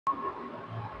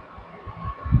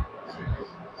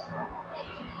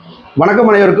வணக்கம்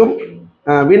அனைவருக்கும்.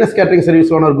 Venus catering service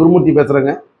owner Gurumurthy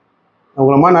பேசுகிறேங்க.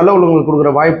 உங்களமா நல்ல உள்ளவங்களுக்கு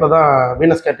கொடுக்குற வாய்ப்பில் தான்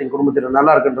வீனஸ் கேட்டரிங் குடும்பத்தில்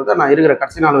நல்லா இருக்குன்றதை நான் இருக்கிற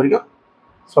கடைசி நாள் வரைக்கும்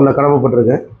சொல்ல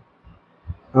கடமைப்பட்டிருக்கேன்.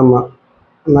 ஆமாம்,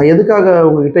 நான் எதுக்காக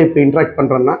உங்ககிட்ட இப்போ இன்ட்ராக்ட்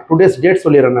பண்ணுறேன்னா, டுடேஸ் டேட்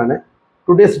சொல்லிடுறேன். நான்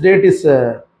today's date is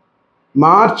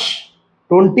March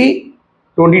 20,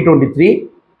 2023.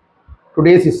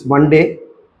 Today's is Monday.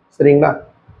 சரிங்களா?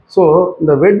 ஸோ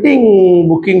இந்த வெட்டிங்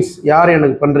புக்கிங்ஸ் யார்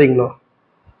எனக்கு பண்ணுறீங்களோ,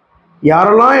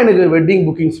 யாரெல்லாம் எனக்கு வெட்டிங்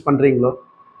புக்கிங்ஸ் பண்ணுறீங்களோ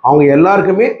அவங்க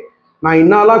எல்லாருக்குமே நான்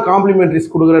இன்னாலாம் காம்ப்ளிமெண்ட்ரிஸ்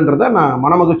கொடுக்குறேன்றதை நான்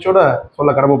மனமகிழ்ச்சியோட சொல்ல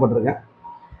கடமைப்பட்டிருக்கேன்.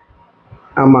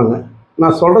 ஆமாங்க,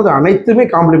 நான் சொல்கிறது அனைத்துமே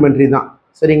காம்ப்ளிமெண்ட்ரி தான்.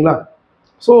 சரிங்களா?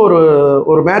 ஸோ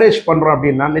ஒரு மேரேஜ் பண்ணுறோம்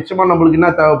அப்படின்னா நிச்சயமாக நம்மளுக்கு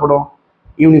என்ன தேவைப்படும்?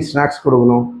 ஈவினிங் ஸ்நாக்ஸ்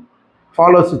கொடுக்கணும்,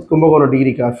 follows with Kumbakonam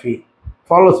degree coffee,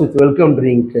 follows with welcome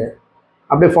drink,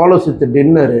 அப்படியே ஃபாலோஸ் வித்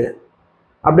டின்னரு,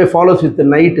 அப்படியே follows with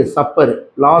night supper,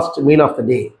 last meal of the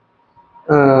டே,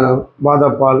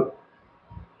 பாதாம் பால்,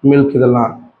 மில்க்,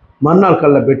 இதெல்லாம் மறுநாள்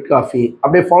காலைல பெட் காஃபி,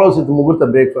 அப்படியே ஃபாலோஸ் வித் முகூர்த்த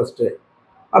பிரேக்ஃபாஸ்ட்டு,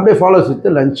 அப்படியே ஃபாலோஸ் வித்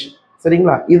லஞ்ச்.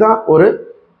 சரிங்களா? இதுதான்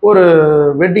ஒரு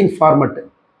வெட்டிங் ஃபார்மெட்டு.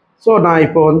 ஸோ நான்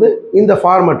இப்போ இந்த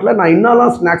ஃபார்மெட்டில் நான்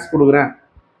இன்னெல்லாம் ஸ்நாக்ஸ் கொடுக்குறேன்,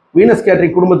 வீனஸ்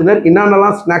கேட்டரிங் குடும்பத்தினர்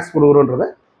என்னென்னலாம் ஸ்நாக்ஸ் கொடுக்குறோன்றதை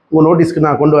உங்கள் நோட்டீஸ்க்கு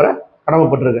நான் கொண்டு வர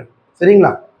கடமைப்பட்டிருக்கேன்.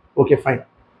 சரிங்களா? Okay, fine.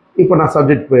 இப்போ நான்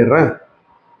சப்ஜெக்ட் போயிடுறேன்.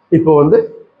 இப்போ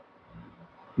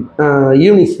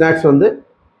evening snacks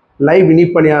live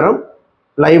இனிப்பணியாரம்,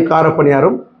 live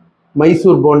kara paniyaram,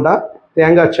 Mysore bonda,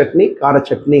 தேங்காய் சட்னி, கார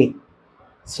சட்னி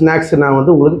ஸ்நாக்ஸ் நான்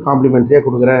உங்களுக்கு காம்ப்ளிமெண்ட்ரியாக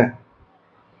கொடுக்குறேன்.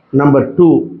 Number 2,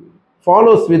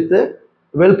 follows with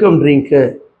welcome drink,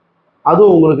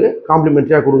 அதுவும் உங்களுக்கு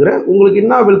காம்ப்ளிமெண்ட்ரியாக கொடுக்குறேன். உங்களுக்கு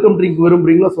என்ன வெல்கம் ட்ரிங்க்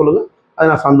விரும்புகிறீங்களோ சொல்லுங்கள், அதை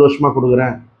நான் சந்தோஷமாக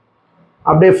கொடுக்குறேன்.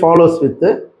 அப்படியே ஃபாலோஸ் வித்து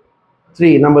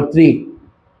நம்பர் 3,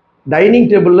 டைனிங்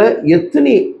டேபிளில்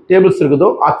எத்தனை டேபிள்ஸ் இருக்குதோ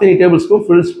அத்தனை டேபிள்ஸ்க்கும்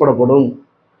ஃபில்ஸ் போடப்படும்.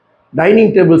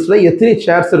 டைனிங் டேபிள்ஸில் எத்தனை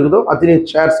சேர்ஸ் இருக்குதோ அத்தனை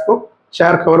சேர்ஸ்க்கும்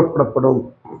சேர் கவர் போடப்படும்.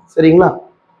 சரிங்களா?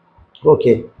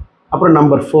 ஓகே. அப்புறம்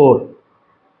நம்பர் 4,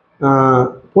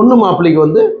 பொண்ணு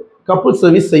மாப்பிள்ளைக்கு கப்புள்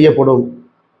சர்வீஸ் செய்யப்படும்.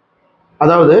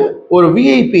 அதாவது ஒரு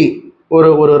விஐபி,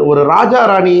 ஒரு ராஜா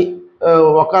ராணி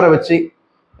உட்கார வச்சு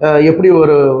எப்படி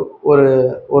ஒரு ஒரு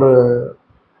ஒரு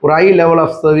ஹை லெவல்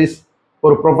ஆஃப் சர்வீஸ்,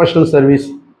 ஒரு ப்ரொஃபஷ்னல் சர்வீஸ்,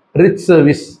 ரிச்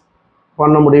சர்வீஸ்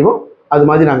பண்ண முடியுமோ அது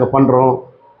மாதிரி நாங்கள் பண்ணுறோம்.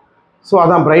 ஸோ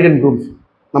அதான் பிரைட் அண்ட் க்ரூம்ஸ்.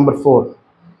 நம்பர் 4.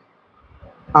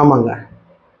 ஆமாங்க.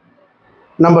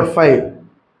 நம்பர் 5,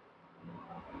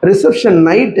 ரிசப்ஷன்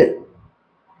நைட்டு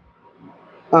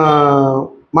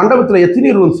மண்டபத்தில்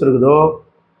எத்தனை ரூம்ஸ் இருக்குதோ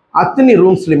அத்தனை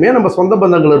ரூம்ஸ்லையுமே நம்ம சொந்த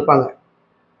பந்தங்கள் இருப்பாங்க.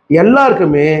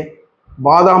 எல்லாருக்குமே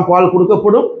பாதாம் பால்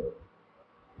கொடுக்கப்படும்,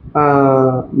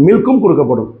 மில்க்கும்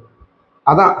கொடுக்கப்படும்.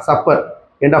 அதான் supper,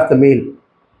 end of the meal.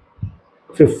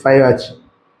 5 ஆச்சு.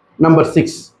 நம்பர்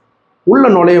 6, உள்ளே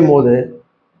நுழையும் போது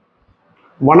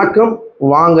வணக்கம்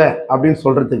வாங்க அப்படின்னு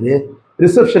சொல்கிறதுக்கு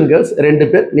ரிசப்ஷன் கேர்ள்ஸ் 2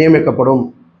 பேர் நியமிக்கப்படும்.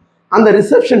 அந்த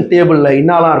ரிசப்ஷன் டேபிளில்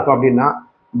என்னலாம் இருக்கும் அப்படின்னா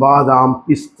பாதாம்,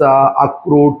 பிஸ்தா,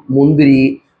 அக்ரூட், முந்திரி,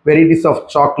 வெரைட்டிஸ் ஆஃப்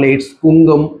சாக்லேட்ஸ்,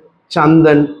 குங்கம்,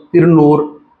 சந்தன், திருநூர்,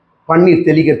 பன்னீர்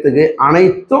தெளிக்கிறதுக்கு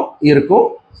அனைத்தும் இருக்கும்.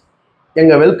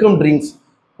 எங்கள் வெல்கம் ட்ரிங்க்ஸ்,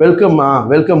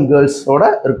 வெல்கம் கேர்ள்ஸோடு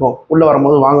இருக்கும். உள்ளே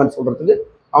வரும்போது வாங்கன்னு சொல்கிறதுக்கு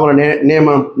அவங்கள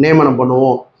நியமனம்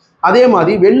பண்ணுவோம். அதே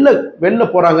மாதிரி வெளில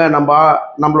போகிறாங்க,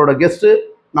 நம்மளோட கெஸ்ட்டு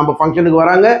நம்ம ஃபங்க்ஷனுக்கு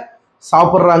வராங்க,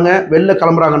 சாப்பிட்றாங்க, வெளில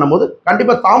கிளம்புறாங்கன்னும் போது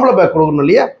கண்டிப்பாக தாம்பூல பேக் கொடுக்கணும்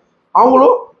இல்லையா?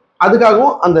 அவங்களும்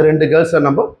அதுக்காகவும் அந்த 2 கேர்ள்ஸை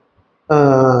நம்ம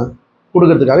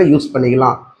கொடுக்கறதுக்காக யூஸ்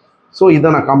பண்ணிக்கலாம். ஸோ இதை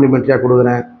நான் காம்ப்ளிமெண்ட்ரியாக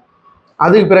கொடுக்குறேன்.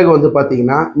 அதுக்கு பிறகு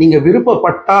பார்த்தீங்கன்னா நீங்கள்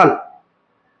விருப்பப்பட்டால்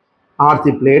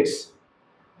Aarthi plates,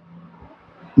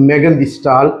 mehndi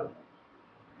stall,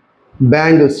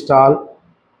 bangle stall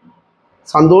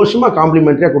சந்தோஷமாக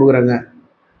காம்ப்ளிமெண்ட்ரியாக கொடுக்குறேங்க.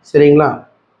 சரிங்களா?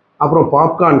 அப்புறம்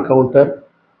பாப்கார்ன் கவுண்டர்,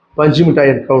 பஞ்சு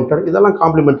மிட்டாய் கவுண்டர், இதெல்லாம்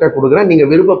காம்ப்ளிமெண்ட்ரியாக கொடுக்குறேன் நீங்கள்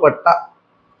விருப்பப்பட்டா.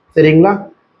 சரிங்களா?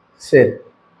 சரி.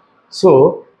 ஸோ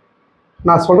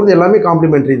நான் சொல்கிறது எல்லாமே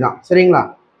காம்ப்ளிமெண்ட்ரி தான். சரிங்களா?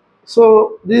 So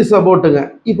this அபவுட்டுங்க.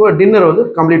 இப்போ டின்னர்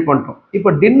கம்ப்ளீட் பண்ணிட்டோம்.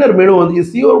 இப்போ dinner menu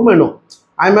is your menu.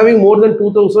 I am having more then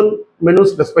 2000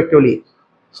 menus respectively.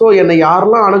 So என்னை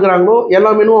யாரெல்லாம் அணுகிறாங்களோ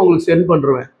எல்லா மெனுவும் அவங்களுக்கு சென்ட்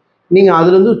பண்ணுறேன். நீங்கள்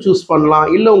அதுலேருந்து சூஸ் பண்ணலாம்.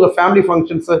 இல்லை உங்கள் ஃபேமிலி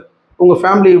ஃபங்க்ஷன்ஸு, உங்கள்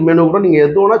ஃபேமிலி மெனு கூட நீங்கள்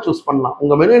எது வேணால் சூஸ் பண்ணலாம்.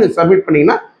 உங்கள் மெனு எனக்கு சப்மிட்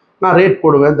பண்ணிங்கன்னா நான் ரேட்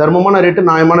போடுவேன். தர்மமான ரேட்டு,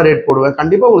 நியாயமான ரேட் போடுவேன்.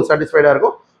 கண்டிப்பாக உங்களுக்கு சாட்டிஸ்ஃபைடாக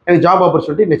இருக்கும். எனக்கு ஜாப்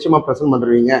ஆப்பர்ச்சுனிட்டி நிச்சயமாக ப்ரெசென்ட்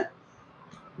பண்ணுறீங்க.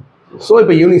 ஸோ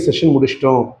இப்போ ஈவினிங் செஷன்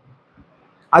முடிச்சிட்டோம்.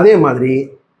 அதே மாதிரி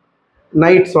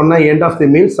நைட் சொன்னேன் end of the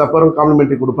meal சப்பரும்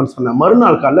complimentary கொடுப்பேன்னு சொன்னேன்.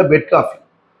 மறுநாள் காலைல பெட் காஃபி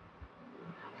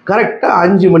கரெக்டாக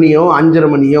 5 மணியோ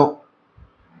 5:30 மணியோ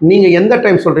நீங்கள் எந்த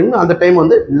டைம் சொல்கிறீங்களோ அந்த time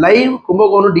live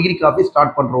Kumbakonam degree coffee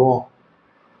start பண்ணுறோம்.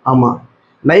 ஆமாம்,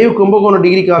 லைவ் கும்பகோணம்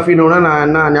டிகிரி காஃபின்னு நான்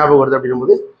என்ன ஞாபகம் வருது அப்படின்னும்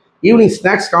போது ஈவினிங்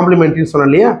ஸ்நாக்ஸ் காம்ப்ளிமெண்ட்ரின்னு சொன்னேன்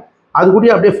இல்லையா? அது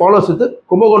கூடயே அப்படியே follows with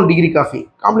Kumbakonam degree coffee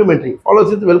complimentary,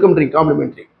 follows with welcome drink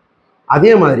complimentary.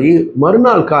 அதே மாதிரி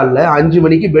மறுநாள் காலைல 5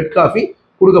 மணிக்கு பெட் காஃபி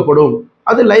கொடுக்கப்படும்.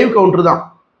 அது லைவ் கவுண்டர் தான்.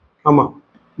 ஆமாம்,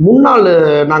 முன்னாள்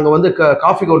நாங்கள் வந்து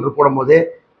காஃபி கவுண்டர் போடும் போதே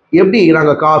எப்படி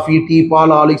நாங்கள் காஃபி, டீ,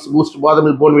 பால், ஹார்லிக்ஸ், பூஸ்ட், பாதாம்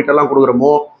மில்க், போர்ன்விட்டா எல்லாம்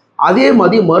கொடுக்குறோமோ அதே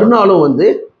மாதிரி மறுநாளும் வந்து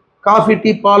காஃபி,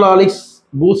 டீ, பால், ஹார்லிக்ஸ்,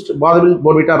 பூஸ்ட், பாதாம் மில்க்,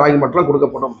 போர்ன்விட்டா, ராகி மால்ட்லாம்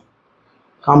கொடுக்கப்படும்.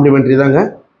 காம்ப்ளிமெண்ட்ரி தாங்க.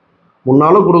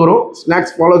 முன்னாலும் கொடுக்குறோம்,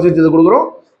 ஸ்நாக்ஸ் ஃபாலோஸ் வித் இது கொடுக்குறோம்.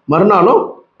 மறுநாளும்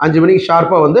 5 மணிக்கு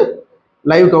ஷார்ப்பாக வந்து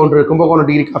live counter Kumbakonam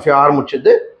degree coffee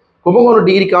ஆரம்பிச்சது. கும்பகோணம்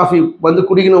டிகிரி காஃபி வந்து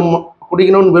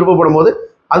குடிக்கணும்னு விருப்பப்படும் போது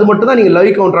அது மட்டும் தான் நீங்கள்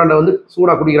லைவ் கவுண்டராண்ட வந்து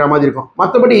சூடாக குடிக்கிற மாதிரி இருக்கும்.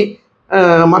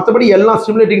 மற்றபடி எல்லாம்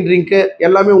ஸ்டிமுலேட்டிங் ட்ரிங்க்கு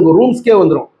எல்லாமே உங்கள் ரூம்ஸ்க்கே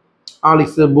வந்துடும்.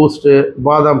 ஹார்லிக்ஸு, பூஸ்ட்டு,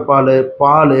 பாதாம்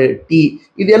பால், டீ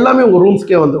இது எல்லாமே உங்கள்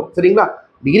ரூம்ஸ்க்கே வந்துடும். சரிங்களா?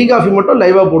 டிகிரி காஃபி மட்டும்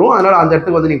லைவாக போடுவோம். அதனால் அந்த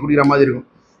இடத்துக்கு வந்து நீங்கள் குடிக்கிற மாதிரி இருக்கும்.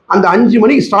 அந்த 5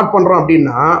 மணிக்கு ஸ்டார்ட் பண்ணுறோம்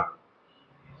அப்படின்னா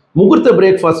முகூர்த்த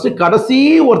பிரேக்ஃபாஸ்ட்டு கடைசி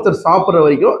ஒருத்தர் சாப்பிட்ற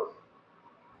வரைக்கும்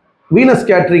வீனஸ்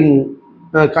கேட்ரிங்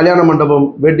கல்யாண மண்டபம்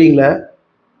வெட்டிங்கில்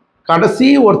கடைசி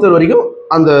ஒருத்தர் வரைக்கும்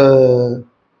அந்த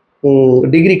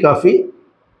degree coffee,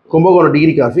 Kumbakonam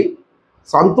degree coffee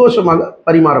சந்தோஷமாக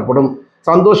பரிமாறப்படும்,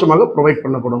 சந்தோஷமாக ப்ரொவைட்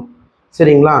பண்ணப்படும்.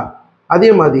 சரிங்களா? அதே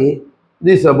மாதிரி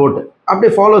திஸ் அபவுட்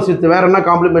அப்படியே ஃபாலோஸ் வித் வேறு என்ன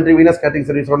complimentary Venus catering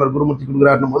service owner Gurumurthy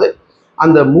கொடுக்குறாருன்னும் போது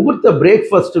அந்த முகூர்த்த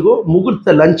பிரேக்ஃபாஸ்ட்டுக்கும்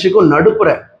முகூர்த்த லஞ்சுக்கும் நடுப்புற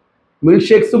மில்க்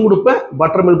ஷேக்ஸும் கொடுப்பேன்,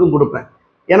 பட்டர் மில்க்கும் கொடுப்பேன்.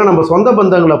 ஏன்னா நம்ம சொந்த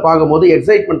பந்தங்களை பார்க்கும்போது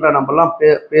எக்ஸைட்மெண்ட்டில் நம்மலாம்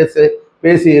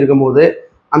பேசி இருக்கும்போது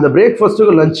அந்த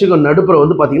பிரேக்ஃபாஸ்ட்டுக்கும் லஞ்சுக்கும் நடுப்புற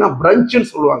வந்து பார்த்திங்கன்னா ப்ரன்ச்சுன்னு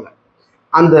சொல்லுவாங்க.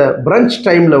 அந்த ப்ரன்ச்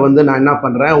டைமில் வந்து நான் என்ன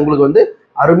பண்ணுறேன், உங்களுக்கு வந்து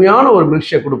அருமையான ஒரு மில்க்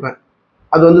ஷேக் கொடுப்பேன்.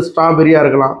 அது வந்து ஸ்ட்ராபெரியாக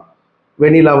இருக்கலாம்,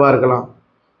 வெனிலாவாக இருக்கலாம்.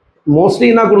 மோஸ்ட்லி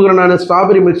என்ன கொடுக்குறேன், நான்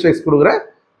ஸ்ட்ராபெரி மில்க் ஷேக்ஸ் கொடுக்குறேன்,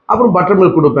 அப்புறம் பட்டர்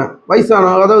மில்க் கொடுப்பேன்.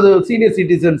 வயசான அதாவது சீனியர்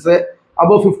சிட்டிசன்ஸு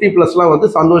அபவ் 50+ வந்து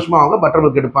சந்தோஷமாக அவங்க பட்டர்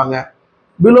மில்க் எடுப்பாங்க.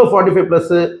 பிலோ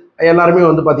 45+ எல்லாருமே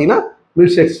வந்து பார்த்திங்கன்னா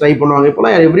மில்க் ஷேக்ஸ் ட்ரை பண்ணுவாங்க.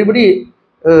 இப்போலாம் எவ்ரிபடி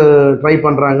ட்ரை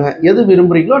பண்ணுறாங்க. எது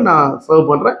விரும்புகிறீங்களோ நான் சர்வ்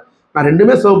பண்ணுறேன். நான்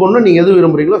ரெண்டுமே சர்வ் பண்ணணும். நீங்கள் எது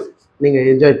விரும்புகிறீங்களோ நீங்கள்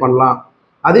என்ஜாய் பண்ணலாம்.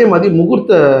 அதே மாதிரி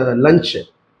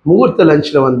முகூர்த்த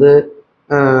லஞ்சில் வந்து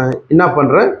என்ன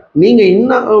பண்ணுறேன், நீங்கள்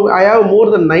இன்னும் I have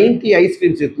more then 90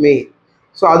 ice creams with me.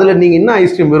 So அதில் நீங்கள் என்ன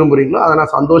ஐஸ்கிரீம் விரும்புகிறீங்களோ அதை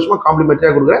நான் சந்தோஷமாக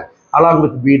காம்ப்ளிமெண்ட்ரியாக கொடுக்குறேன், அலாங்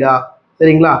வித் பீடா.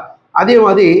 சரிங்களா? அதே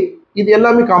மாதிரி இது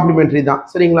எல்லாமே காம்ப்ளிமெண்ட்ரி தான்.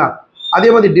 சரிங்களா? அதே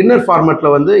மாதிரி டின்னர்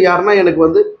ஃபார்மேட்டில் வந்து யாருன்னா எனக்கு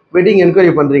வந்து வெட்டிங்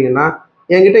என்கொயரி பண்ணுறீங்கன்னா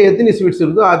என்கிட்ட எத்தனை ஸ்வீட்ஸ்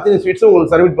இருக்கோ அத்தனை ஸ்வீட்ஸும்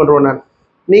உங்களுக்கு சர்வீட் பண்ணுறோம் நான்.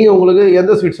 நீங்கள் உங்களுக்கு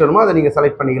எந்த ஸ்வீட்ஸ் வேணுமோ அதை நீங்கள்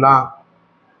செலக்ட் பண்ணிக்கலாம்.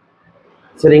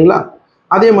 சரிங்களா?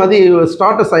 அதே மாதிரி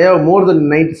starters I have more then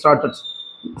 90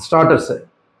 starters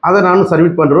அதை நானும்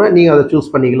சர்வீட் பண்ணுறேன். நீங்கள் அதை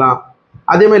சூஸ் பண்ணிக்கலாம்.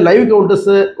 அதே மாதிரி லைவ்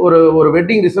கவுண்டர்ஸு ஒரு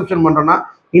வெட்டிங் ரிசப்ஷன் பண்ணுறோன்னா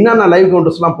என்னென்ன லைவ்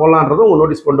கவுண்டர்ஸ்லாம் போடலான்றதும் உங்கள்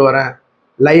நோட்டீஸ் கொண்டு வரேன்.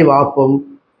 Live appam,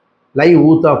 live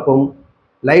uttapam,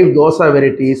 live dosa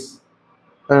varieties,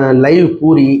 live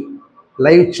puri,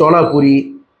 live chola puri,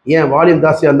 ஏன் வால்யூம்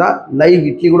ஜாஸ்தியாக இருந்தால் லைவ்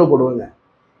இட்லி கூட போடுவாங்க.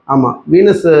 ஆமாம்,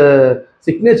 வீனஸ்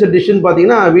சிக்னேச்சர் டிஷ்ஷுன்னு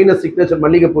பார்த்தீங்கன்னா வீனஸ் சிக்னேச்சர்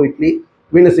மல்லிகைப்பூ idli,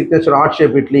 Venus signature heart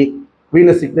shape idli,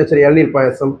 Venus signature இளநீர்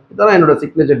பாயசம், இதெல்லாம் என்னோடய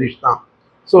சிக்னேச்சர் டிஷ் தான்.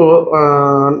 ஸோ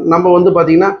நம்ம வந்து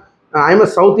பார்த்திங்கன்னா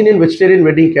IIM south Indian vegetarian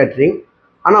wedding catering.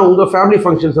 ஆனால் உங்கள் ஃபேமிலி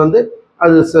ஃபங்க்ஷன்ஸ் வந்து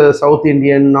அது south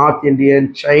Indian, north Indian,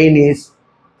 Chinese,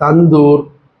 tandoor,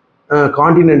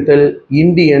 continental,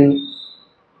 Indian,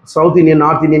 south Indian,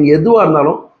 north Indian எதுவாக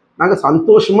இருந்தாலும் நாங்கள்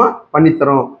சந்தோஷமாக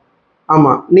பண்ணித்தரோம்.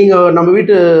 ஆமாம், நீங்கள் நம்ம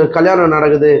வீட்டு கல்யாணம்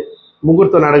நடக்குது,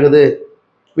 முகூர்த்தம் நடக்குது,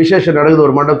 விசேஷம் நடக்குது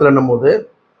ஒரு மண்டபத்தில் போது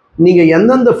நீங்கள்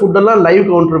எந்தெந்த ஃபுட்டெல்லாம் லைவ்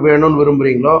கவுண்டர் வேணும்னு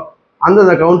விரும்புகிறீங்களோ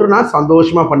அந்தந்த கவுண்டர் நான்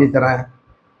சந்தோஷமாக பண்ணித்தரேன்.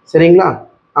 சரிங்களா?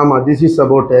 ஆமாம், திஸ் இஸ்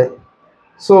அபவுட்டு.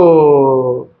 ஸோ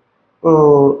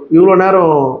இவ்வளோ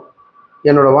நேரம்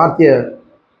என்னோடய வார்த்தையை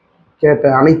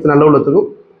கேட்ட அனைத்து நல்ல உள்ளத்துக்கும்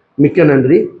மிக்க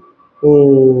நன்றி.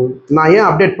 நான் ஏன்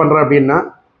அப்டேட் பண்ணுறேன் அப்படின்னா,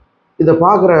 இதை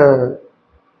பார்க்குற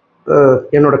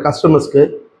என்னோடய கஸ்டமர்ஸ்க்கு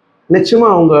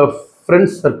நிச்சயமாக உங்கள்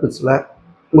ஃப்ரெண்ட்ஸ் சர்க்கிள்ஸில்,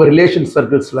 உங்கள் ரிலேஷன்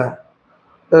சர்க்கிள்ஸில்,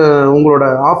 உங்களோட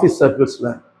ஆஃபீஸ்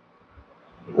சர்க்கிள்ஸில்,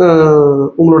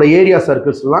 உங்களோட ஏரியா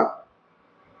சர்க்கிள்ஸ்லாம்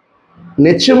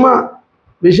நிச்சயமாக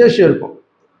விசேஷம் இருக்கும்.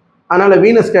 அதனால்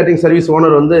வீனஸ் கேட்ரிங் சர்வீஸ்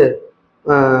ஓனர் வந்து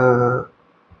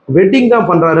வெட்டிங் தான்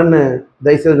பண்ணுறாருன்னு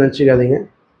தயவுசெய்து நினச்சிக்காதீங்க.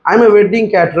 ஐஎம் எ வெட்டிங்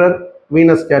கேட்ரர்,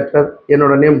 வீனஸ் கேட்ரர்.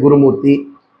 என்னோடய நேம் குருமூர்த்தி.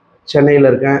 சென்னையில்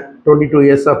இருக்கேன். 22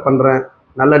 இயர்ஸாக பண்ணுறேன்.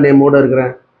 நல்ல நேமோடு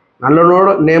இருக்கிறேன்.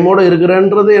 நேமோடு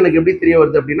இருக்கிறேன்றது எனக்கு எப்படி தெரிய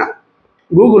வருது அப்படின்னா,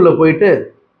 கூகுளில் போயிட்டு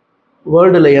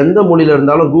வேர்ல்டில் எந்த மொழியில்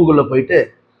இருந்தாலும் கூகுளில் போயிட்டு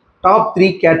டாப் 3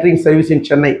 கேட்ரிங் சர்வீஸ் இன்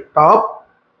சென்னை, டாப்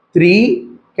 3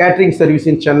 கேட்ரிங் சர்வீஸ்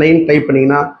இன் சென்னைன்னு டைப்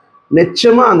பண்ணிங்கன்னா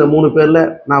நிச்சயமாக அந்த 3 பேரில்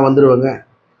நான் வந்துடுவேங்க.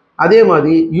 அதே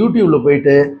மாதிரி யூடியூப்பில்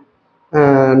போயிட்டு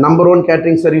நம்பர் 1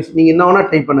 கேட்ரிங் சர்வீஸ் நீங்கள் என்ன வேணால்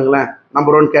டைப் பண்ணுங்களேன்.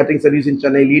 Number 1 catering service in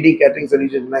Chennai, leading catering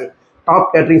service in Chennai, top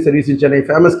catering service in Chennai,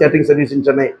 famous catering service in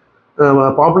Chennai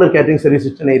popular catering service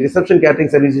in Chennai, reception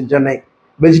catering service in Chennai,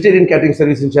 vegetarian catering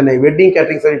service in Chennai, wedding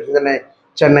catering service in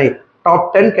Chennai, top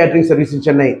 10 catering service in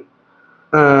Chennai,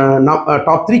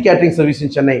 top 3 catering service in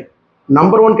Chennai,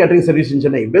 number 1 catering service in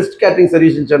Chennai, best catering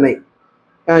service in Chennai.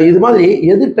 இது மாதிரி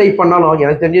எது type பண்ணாலும்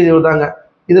எனக்கு தெரிஞ்சது இதுதாங்க.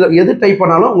 இதில் எது type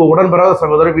பண்ணாலும் உங்கள் உடன்படாத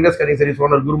சகோதரர் Venus catering service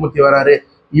owner Gurumurthy வராரு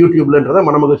யூடியூப்லன்றதை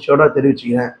மனமகிழ்ச்சியோட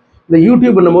தெரிவிச்சுக்கிறேன். இந்த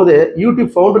யூடியூப்னும் போது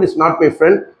YouTube founder is not my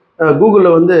friend,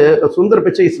 கூகுளில் வந்து Sundar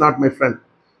Pichai is not my friend.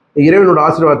 இறைவனோட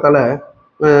ஆசீர்வாதத்தால்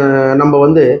நம்ம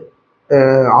வந்து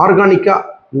ஆர்கானிக்காக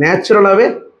நேச்சுரலாகவே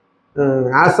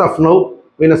as of now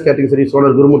Venus catering service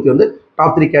owner Gurumurthy வந்து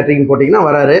டாப் 3 கேட்டரிங் போட்டிங்கன்னா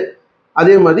வராரு.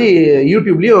 அதே மாதிரி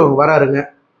யூடியூப்லேயும் வராருங்க.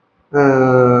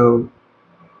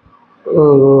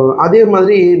 அதே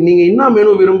மாதிரி நீங்கள் என்ன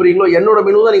மெனு விரும்புகிறீங்களோ என்னோடய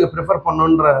மெனு தான் நீங்கள் ப்ரிஃபர்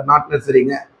பண்ணணுன்ற நாட்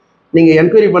நெசரிங்க. நீங்கள்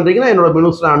என்கொயரி பண்ணுறீங்கன்னா என்னோடய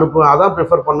மெனுஸ்லாம் அனுப்புவேன், அதான்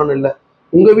ப்ரிஃபர் பண்ணணும்னு இல்லை.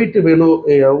 உங்கள் வீட்டு மெனு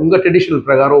உங்கள் ட்ரெடிஷ்னல்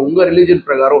பிரகாரம், உங்கள் ரிலீஜன்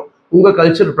பிரகாரம், உங்கள்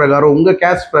கல்ச்சர் பிரகாரம், உங்கள்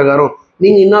கேஸ்ட் பிரகாரம்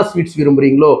நீங்கள் என்ன ஸ்வீட்ஸ்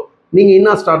விரும்புகிறீங்களோ, நீங்கள்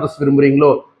என்ன ஸ்டார்டர்ஸ்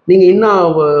விரும்புகிறீங்களோ, நீங்கள் என்ன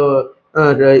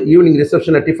ஈவினிங்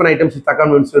ரிசப்ஷனில் டிஃபன் ஐட்டம்ஸ் வித்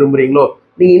அக்காம்பனிமெண்ட்ஸ் விரும்புகிறீங்களோ,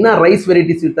 நீங்கள் என்ன ரைஸ்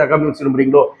வெரைட்டிஸ் வித் அக்காம்பனிமெண்ட்ஸ்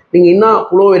விரும்புகிறீங்களோ, நீங்கள் என்ன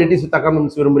புலோ வெரைட்டிஸ் வித்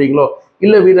அக்காம்பனிமெண்ட்ஸ் விரும்புகிறீங்களோ,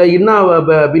 இல்லை என்ன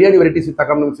பிரியாணி வெரைட்டிஸ் வித்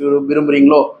அக்காம்பனிமெண்ட்ஸ்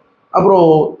விரும்புகிறீங்களோ, அப்புறம்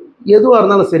எதுவாக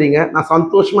இருந்தாலும் சரிங்க, நான்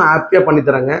சந்தோஷமாக ஹாப்பியாக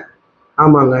பண்ணித்தரேங்க.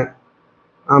 ஆமாங்க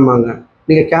ஆமாங்க.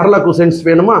 நீங்கள் கேரளா குசைன்ஸ்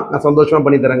வேணுமா, நான் சந்தோஷமாக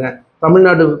பண்ணித்தரேங்க.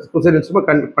 தமிழ்நாடு குசைன்ஸுமா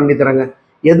பண்ணித்தரேங்க.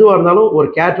 எதுவாக இருந்தாலும் ஒரு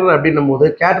கேட்டர் அப்படின்னும் போது,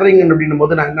 கேட்டரிங் அப்படின்னும்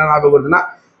போது நான் என்ன ஞாபகம் வருதுன்னா,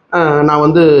 நான்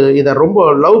வந்து இதை ரொம்ப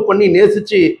லவ் பண்ணி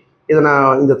நேசித்து இதை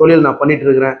நான் இந்த தொழில் நான் பண்ணிகிட்டு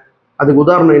இருக்கிறேன். அதுக்கு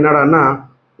உதாரணம் என்னடான்னா,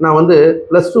 நான் வந்து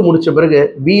 +2 முடித்த பிறகு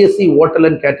BSc hotel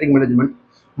and catering management,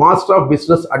 master of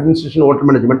business administration hotel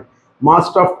management,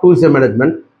 master of tourism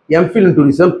management, MPhil in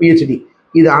tourism, PhD,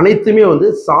 இது அனைத்துமே வந்து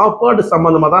சாப்பாடு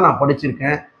சம்மந்தமாக தான் நான்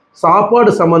படிச்சிருக்கேன்.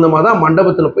 சாப்பாடு சம்மந்தமாக தான்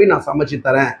மண்டபத்தில் போய் நான் சமைச்சு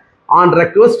தரேன். ஆன்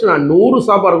ரெக்வஸ்ட் நான் 100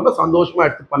 சாப்பாடு கூட சந்தோஷமாக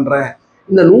எடுத்து பண்ணுறேன்.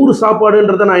 இந்த 100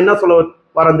 சாப்பாடுன்றதை நான் என்ன சொல்ல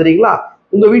வரேன் தெரியுங்களா?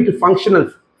 உங்கள் வீட்டு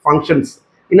ஃபங்க்ஷன்ஸ்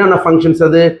என்னென்ன ஃபங்க்ஷன்ஸ்?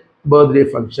 அது birthday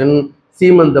function,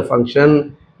 சீமந்த function,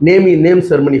 name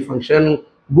ceremony function,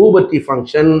 பூபர்ட்டி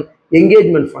function,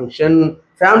 engagement function,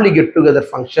 family get together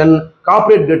function,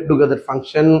 corporate get together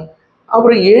function,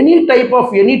 அப்புறம் any type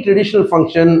of any traditional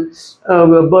function,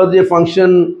 birthday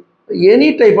function, any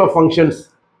type of functions,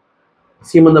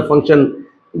 சீமந்த function,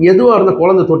 எதுவாக இருந்தால்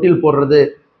குழந்தை தொட்டில் போடுறது,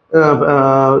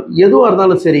 எதுவாக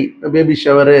இருந்தாலும் சரி, baby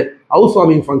shower, house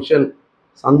warming function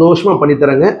சந்தோஷமாக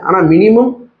பண்ணித்தரேங்க. ஆனால் மினிமம்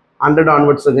 100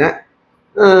 ஆன்வர்ட்ஸுங்க.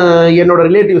 என்னோடய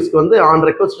ரிலேட்டிவ்ஸ்க்கு வந்து ஆன்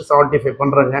ரெக்வஸ்ட் 75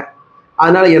 பண்ணுறேங்க.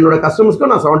 அதனால் என்னோடய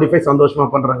கஸ்டமர்ஸ்க்கும் நான் 75 சந்தோஷமாக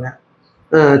பண்ணுறேங்க.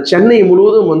 சென்னை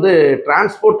முழுவதும் வந்து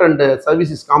டிரான்ஸ்போர்ட் அண்டு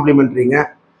சர்வீசஸ் காம்ப்ளிமெண்ட்ரிங்க.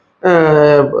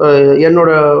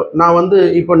 நான் வந்து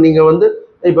இப்போ நீங்கள் வந்து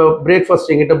இப்போ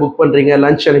பிரேக்ஃபாஸ்ட் எங்கிட்ட புக் பண்ணுறீங்க,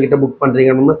 லன்ச் என்கிட்ட புக்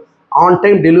பண்ணுறீங்க, ஆன்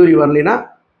டைம் டெலிவரி வரலைன்னா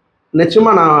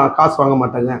நிச்சயமாக நான் காசு வாங்க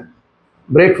மாட்டேங்க.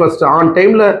 பிரேக்ஃபாஸ்ட் ஆன்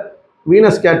டைமில்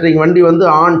வீனஸ் கேட்டரிங் வண்டி வந்து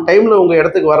ஆன் டைமில் உங்கள்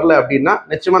இடத்துக்கு வரல அப்படின்னா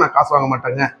நிச்சயமாக நான் காசு வாங்க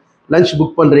மாட்டேங்க. லன்ச்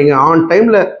புக் பண்ணுறீங்க ஆன்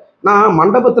டைமில், நான்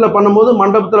மண்டபத்தில் பண்ணும்போது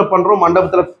மண்டபத்தில் பண்ணுறோம்,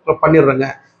 மண்டபத்தில் பண்ணிடுறேங்க.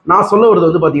 நான் சொல்ல வருது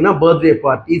வந்து பார்த்தீங்கன்னா பர்த்டே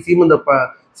பார்ட்டி,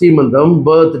 சீமந்தம்,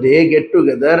 birthday, get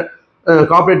together,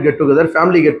 corporate get together,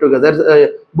 family get together,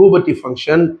 பூபர்ட்டி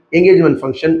function, engagement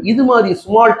function, இது மாதிரி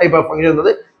ஸ்மால் டைப் ஆஃப் ஃபங்க்ஷன்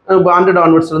வந்து 100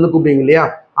 ஆன்வர்ட்ஸ்லேருந்து கூப்பிடுவீங்க இல்லையா?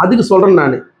 அதுக்கு சொல்கிறேன்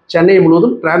நான். சென்னை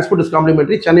முழுவதும் டிரான்ஸ்போர்ட் இஸ்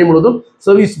காம்ப்ளிமெண்ட்ரி, சென்னை முழுவதும்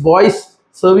service boys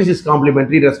service is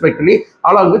complimentary respectively,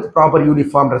 along with proper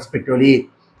uniform respectively.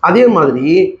 அதே மாதிரி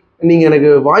நீங்கள்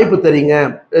எனக்கு வாய்ப்பு தரீங்க,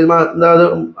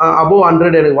 அபோவ்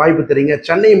 100 எனக்கு வாய்ப்பு தரீங்க,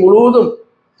 சென்னை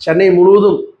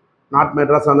முழுவதும் நார்த்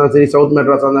மெட்ராஸாக இருந்தாலும் சரி, சவுத்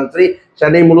மெட்ராஸாக இருந்தாலும் சரி,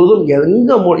 சென்னை முழுவதும்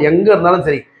எங்கே இருந்தாலும்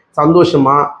சரி,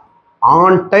 சந்தோஷமாக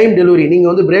ஆன் டைம் டெலிவரி.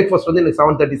 நீங்கள் வந்து பிரேக்ஃபாஸ்ட் வந்து எனக்கு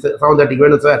 7:30க்கு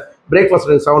வேணும் சார், பிரேக்ஃபாஸ்ட்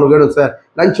எனக்கு 7 வேணும் சார்,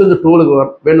 லஞ்ச் வந்து 12க்கு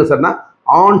வேணும் சார்னா,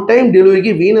 ஆன் டைம்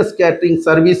டெலிவரிக்கு வீனஸ் கேட்டரிங்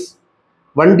சர்வீஸ்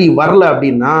வண்டி வரல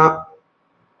அப்படின்னா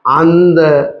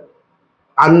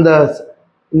அந்த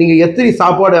நீங்கள் எத்தனை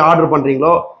சாப்பாடு ஆர்டர்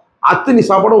பண்ணுறீங்களோ அத்தனை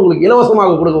சாப்பாடு உங்களுக்கு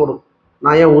இலவசமாக கொடுக்கப்படும்.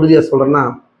 நான் ஏன் உறுதியாக சொல்கிறேன்னா,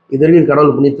 இது வரைக்கும்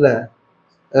கடவுள் புண்ணியத்தில்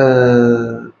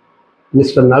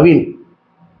mister Naveen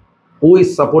who is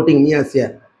supporting me as a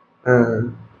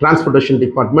transportation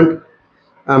department,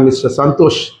 Mr.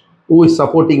 Santosh who is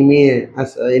supporting me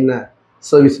as in a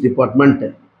service department,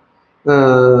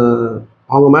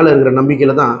 அவங்க மேலே இருக்கிற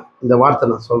நம்பிக்கையில் தான் இந்த வார்த்தை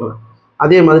நான் சொல்கிறேன்.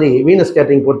 அதே மாதிரி வீனஸ்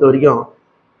கேட்டரிங் பொறுத்த வரைக்கும்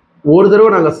ஒரு தடவை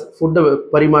நாங்கள் ஃபுட்டை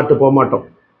பரிமாற்ற போக மாட்டோம்.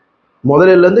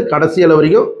 முதலிலேருந்து கடைசியில்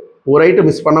வரைக்கும் ஒரு ஐட்டம்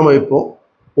மிஸ் பண்ணாமல் வைப்போம்.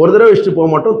 ஒரு தடவை வச்சுட்டு போக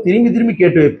மாட்டோம், திரும்பி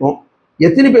கேட்டு வைப்போம்.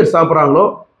 எத்தனை பேர் சாப்பிட்றாங்களோ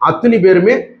அத்தனை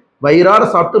பேருமே வயிறார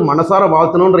சாப்பிட்டு மனசார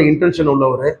வாழ்த்தணுன்ற இன்டென்ஷன்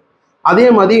உள்ளவர். அதே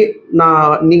மாதிரி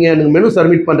நீங்கள் எனக்கு மெனு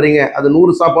சப்மிட் பண்ணுறீங்க, அது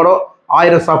 100 சாப்பாடோ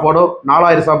 1000 சாப்பாடோ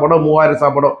 4000 சாப்பாடோ 3000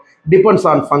 சாப்பாடோ, டிபெண்ட்ஸ்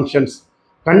ஆன் ஃபங்க்ஷன்ஸ்.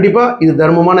 கண்டிப்பாக இது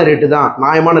தர்மமான ரேட்டு தான்,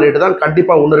 நியாயமான ரேட்டு தான்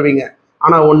கண்டிப்பாக உணர்வீங்க.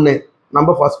 ஆனால் ஒன்று, நம்ம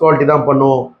ஃபஸ்ட் குவாலிட்டி தான்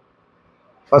பண்ணுவோம்.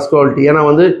 ஃபஸ்ட் குவாலிட்டி ஏன்னா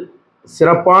வந்து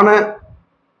சிறப்பான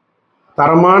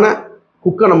தரமான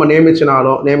குக்கை நம்ம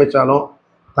நியமித்தாலும்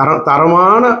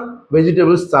தரமான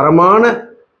வெஜிடபிள்ஸ், தரமான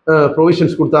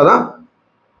ப்ரொவிஷன்ஸ் கொடுத்தா தான்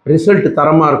ரிசல்ட்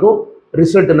தரமாக இருக்கும்,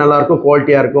 ரிசல்ட் நல்லாயிருக்கும்,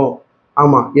 குவாலிட்டியாக இருக்கும்.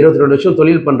 ஆமாம், 22 வருஷம்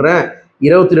தொழில் பண்ணுறேன்.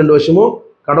 22 வருஷமும்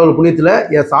கடவுள் புண்ணியத்தில்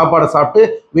என் சாப்பாடை சாப்பிட்டு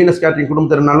வீனஸ் கேட்டரிங்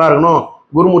குடும்பத்தில் நல்லா இருக்கணும்,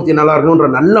 குருமூர்த்தி நல்லா இருக்கணுன்ற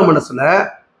நல்ல மனசில்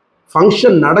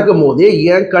ஃபங்க்ஷன் நடக்கும் போதே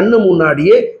என் கண்ணு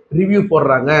முன்னாடியே ரிவ்யூ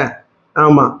போடுறாங்க.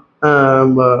 ஆமாம்,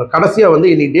 கடைசியாக வந்து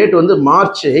இன்னைக்கு டேட் வந்து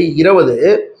மார்ச் 20.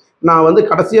 நான் வந்து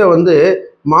கடைசியாக வந்து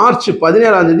மார்ச்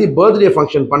 17 பர்த்டே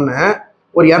ஃபங்க்ஷன் பண்ணேன்.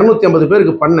 ஒரு 250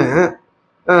 பேருக்கு பண்ணேன்.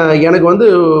 எனக்கு வந்து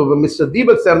மிஸ்டர்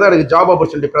தீபக் சார் தான் எனக்கு ஜாப்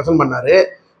ஆப்பர்ச்சுனிட்டி ப்ரெசென்ட் பண்ணார்.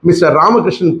 மிஸ்டர்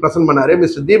ராமகிருஷ்ணன் ப்ரெசென்ட் பண்ணார்.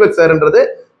 மிஸ்டர் தீபக் சார்ன்றது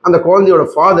அந்த குழந்தையோட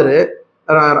ஃபாதரு,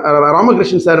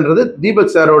 ராமகிருஷ்ணன் சார்ன்றது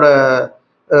தீபக் சாரோட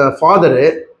ஃபாதரு.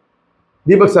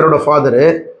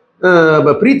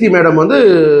 பிரீத்தி மேடம் வந்து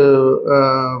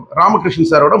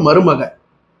ராமகிருஷ்ணன் சாரோட மருமக.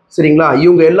 சரிங்களா?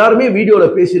 இவங்க எல்லாருமே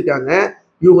வீடியோவில் பேசியிருக்காங்க.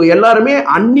 இவங்க எல்லாருமே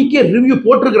அன்னைக்கே ரிவ்யூ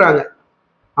போட்டிருக்கிறாங்க.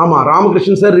 ஆமாம்,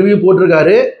 ராமகிருஷ்ணன் சார் ரிவ்யூ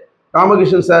போட்டிருக்காரு.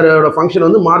 ராமகிருஷ்ணன் சாரோட ஃபங்க்ஷன்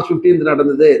வந்து மார்ச் 15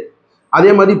 நடந்தது.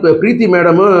 அதே மாதிரி இப்போ பிரீத்தி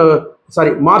மேடமும்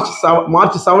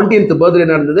மார்ச் 17 பர்த்டே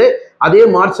நடந்தது. அதே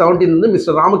மார்ச் 17 வந்து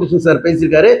மிஸ்டர் ராமகிருஷ்ணன் சார்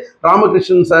பேசியிருக்காரு.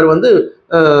 ராமகிருஷ்ணன் சார் வந்து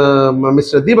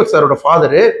மிஸ்டர் தீபக் சாரோட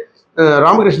ஃபாதரு.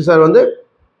 ராமகிருஷ்ணன் சார் வந்து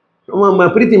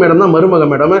பிரீத்தி மேடம் தான் மருமக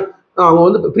மேடம். அவங்க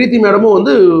வந்து பிரீத்தி மேடமும்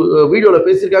வந்து வீடியோவில்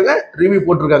பேசியிருக்காங்க, ரிவ்யூ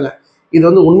போட்டிருக்காங்க. இது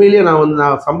வந்து உண்மையிலேயே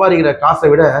நான் சம்பாதிக்கிற காசை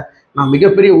விட நான்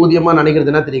மிகப்பெரிய ஊதியமாக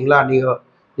நினைக்கிறது என்ன தெரியுங்களா?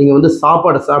 நீங்கள் வந்து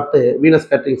சாப்பாடை சாப்பிட்டு, வீனஸ்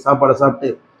கேட்டரிங் சாப்பாடை சாப்பிட்டு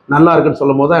நல்லா இருக்குன்னு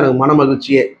சொல்லும் போது தான் எனக்கு மன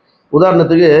மகிழ்ச்சியே.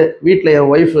 உதாரணத்துக்கு வீட்டில் என்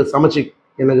ஒய்ஃப் சமைச்சு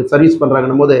எனக்கு சர்வீஸ்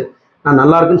பண்ணுறாங்கன்னும் போது நான்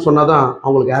நல்லா இருக்குன்னு சொன்னால் தான்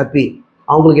அவங்களுக்கு ஹாப்பி.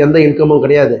 அவங்களுக்கு எந்த இன்கமும்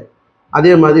கிடையாது.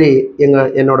 அதே மாதிரி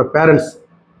என்னோட பேரண்ட்ஸ்,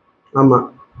 ஆமாம்,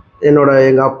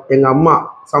 எங்கள் அம்மா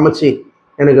சமைச்சு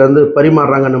எனக்கு வந்து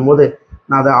பரிமாறுறாங்கன்னும் போது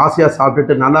நான் அதை ஆசையாக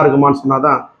சாப்பிட்டுட்டு நல்லா இருக்குமான்னு சொன்னால்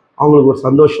தான் அவங்களுக்கு ஒரு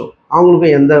சந்தோஷம்.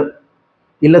 அவங்களுக்கும் எந்த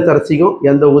இல்லத்தரசிக்கும்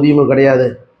எந்த ஊதியமும் கிடையாது.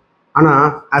 ஆனால்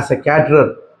ஆஸ் எ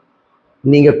கேட்ரர்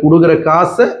நீங்கள் கொடுக்குற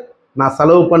காசை நான்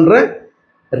செலவு பண்ணுறேன்,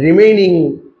 ரிமைனிங்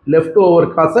லெஃப்ட் ஓவர்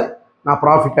காசை நான்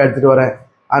ப்ராஃபிட்டாக எடுத்துகிட்டு வரேன்.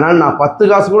 அதனால் நான் 10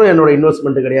 காசு கூட என்னோடய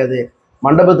இன்வெஸ்ட்மெண்ட்டு கிடையாது.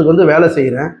 மண்டபத்துக்கு வந்து வேலை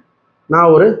செய்கிறேன்.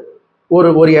 நான்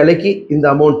ஒரு இலைக்கு இந்த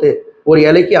அமௌண்ட்டு, ஒரு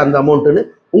இலைக்கு அந்த அமௌண்ட்டுன்னு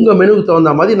உங்கள் மெனுவுக்கு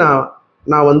தகுந்த மாதிரி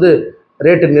நான் வந்து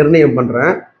ரேட்டு நிர்ணயம்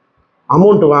பண்ணுறேன்,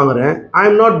 அமௌண்ட்டு வாங்குகிறேன். I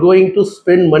am not going to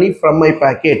spend money from my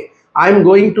packet, I am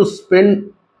going to spend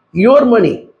your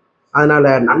மணி. அதனால்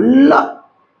நல்லா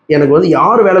எனக்கு வந்து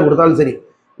யார் வேலை கொடுத்தாலும் சரி,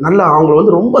 நல்லா அவங்கள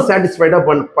வந்து ரொம்ப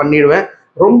சாட்டிஸ்ஃபைடாக பண்ணிடுவேன்.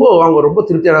 அவங்க ரொம்ப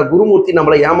திருப்தியான, குருமூர்த்தி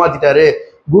நம்மளை ஏமாற்றிட்டாரு,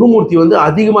 குருமூர்த்தி வந்து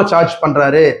அதிகமாக சார்ஜ்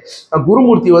பண்ணுறாரு,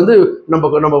 குருமூர்த்தி வந்து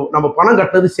நம்ம பணம்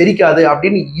கட்டினது சரிக்காது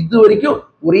அப்படின்னு இது வரைக்கும்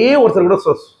ஒரே ஒருத்தர் கூட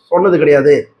சொன்னது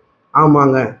கிடையாது.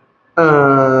 ஆமாங்க,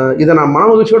 இதை நான்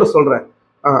மனமகிழ்ச்சியோட சொல்கிறேன்.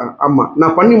 ஆமாம்,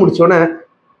 நான் பண்ணி முடித்தோடனே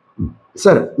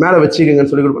சார் மேலே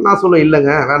வச்சுக்கங்கன்னு சொல்லி கொடுப்பேன். நான் சொல்லுவேன்,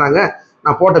 இல்லைங்க வேணாங்க,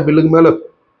 நான் போட்ட பில்லுக்கு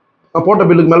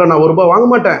மேலே நான் ₹1 வாங்க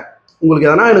மாட்டேன். உங்களுக்கு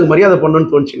எதனா எனக்கு மரியாதை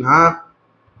பண்ணணும்னு தோணுச்சுன்னா,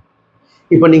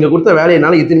 இப்போ நீங்கள் கொடுத்த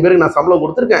வேலையினால இத்தனை பேருக்கு நான் சம்பளம்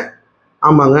கொடுத்துருக்கேன்.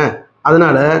 ஆமாங்க,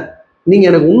 அதனால் நீங்கள்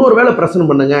எனக்கு இன்னொரு வேலை ப்ரெசென்ட்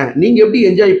பண்ணுங்கள். நீங்கள் எப்படி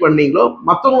என்ஜாய் பண்ணீங்களோ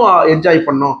மற்றவங்க என்ஜாய்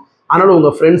பண்ணோம். அதனால்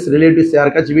உங்கள் ஃப்ரெண்ட்ஸ், ரிலேட்டிவ்ஸ்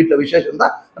யாருக்காச்சும் வீட்டில் விசேஷம்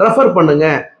தான் ரெஃபர்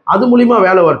பண்ணுங்கள், அது மூலிமா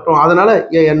வேலை வரட்டும். அதனால்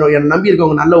என்னை நம்பி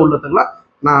இருக்கவங்க நல்ல உள்ளத்துக்கெல்லாம்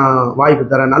நான் வாய்ப்பு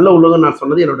தரேன். நல்ல உள்ளவங்க நான்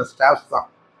சொன்னது என்னோடய ஸ்டாஃப்ஸ் தான்.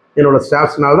 என்னோடய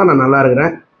ஸ்டாஃப்ஸ்னால தான் நான் நல்லா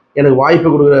இருக்கிறேன். எனக்கு வாய்ப்பு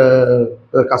கொடுக்குற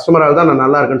கஸ்டமரால் தான் நான்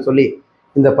நல்லா இருக்கேன்னு சொல்லி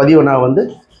இந்த பதிவை நான்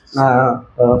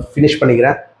ஃபினிஷ்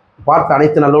பண்ணிக்கிறேன். பார்த்த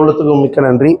அனைத்து நல்ல உள்ளத்துக்கும் மிக்க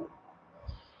நன்றி.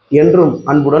 என்றும்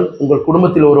அன்புடன் உங்கள்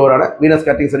குடும்பத்தில் ஒருவரான Venus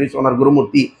catering service owner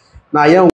Gurumurthy. நான் ஏன்